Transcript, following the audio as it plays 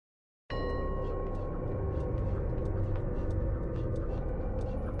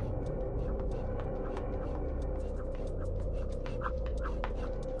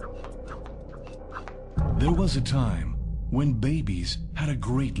was a time when babies had a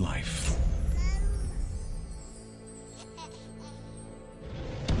great life.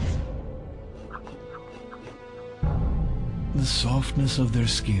 The softness of their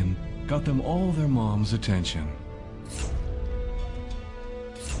skin got them all their mom's attention.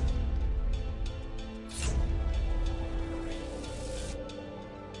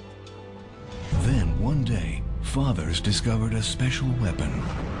 Then one day, fathers discovered a special weapon.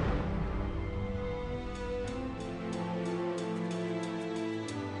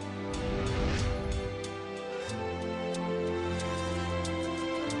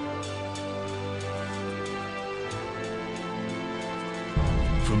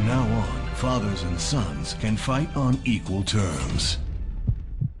 From now on, fathers and sons can fight on equal terms.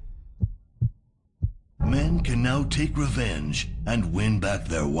 Men can now take revenge and win back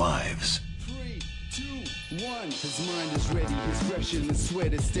their wives. 3, 2, 1. His mind is ready, his fresh and his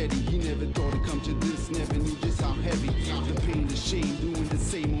sweat is steady. He never thought it'd come to this, never knew just how heavy. The pain, the shame, doing the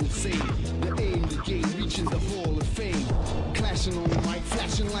same old same. The aim, the game, reaching the hall of fame. Clashing on the mic,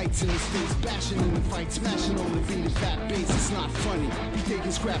 flashing lights in his face, bashing in the fight, smashing on the beat of fat bass. It's not funny. He takes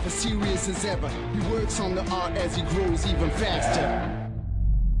his craft as serious as ever. He works on the art as he grows even faster.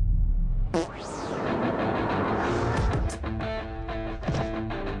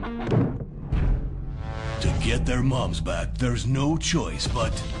 To get their moms back, there's no choice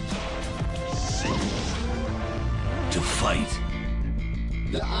but to fight.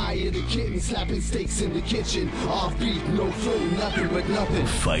 The eye of the kitten, slapping steaks in the kitchen. Offbeat, no flow, nothing but nothing.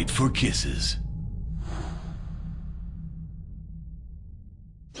 Fight for kisses.